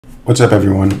What's up,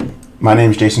 everyone? My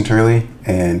name is Jason Turley,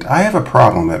 and I have a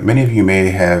problem that many of you may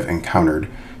have encountered.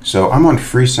 So I'm on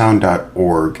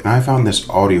freesound.org, and I found this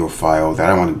audio file that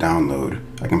I want to download.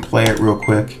 I can play it real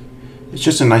quick. It's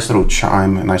just a nice little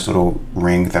chime, a nice little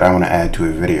ring that I want to add to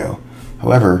a video.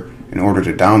 However, in order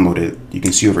to download it, you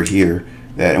can see over here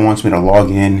that it wants me to log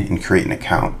in and create an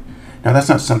account. Now, that's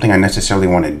not something I necessarily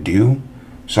want to do,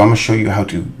 so I'm going to show you how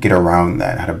to get around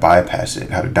that, how to bypass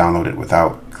it, how to download it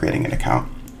without creating an account.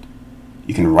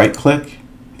 You can right click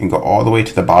and go all the way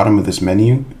to the bottom of this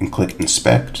menu and click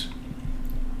Inspect.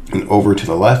 And over to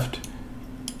the left,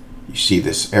 you see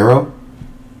this arrow.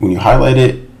 When you highlight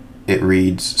it, it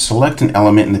reads, select an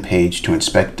element in the page to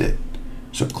inspect it.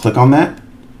 So click on that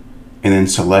and then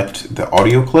select the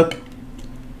audio clip.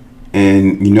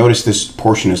 And you notice this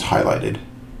portion is highlighted.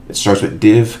 It starts with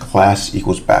div class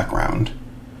equals background.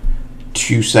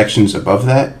 2 sections above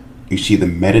that, you see the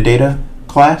metadata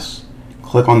class.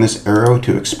 Click on this arrow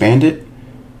to expand it,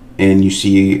 and you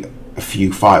see a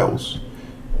few files.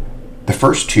 The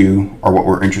first 2 are what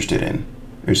we're interested in.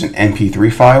 There's an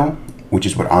MP3 file, which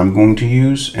is what I'm going to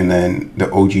use, and then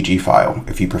the OGG file,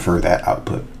 if you prefer that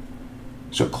output.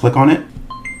 So click on it,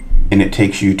 and it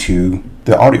takes you to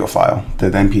the audio file, the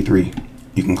MP3.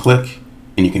 You can click,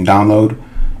 and you can download,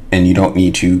 and you don't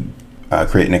need to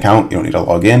create an account. You don't need to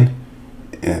log in.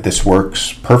 This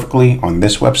works perfectly on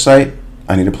this website.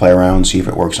 I need to play around, see if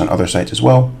it works on other sites as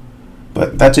well.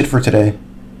 But that's it for today.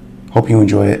 Hope you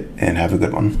enjoy it and have a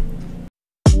good one.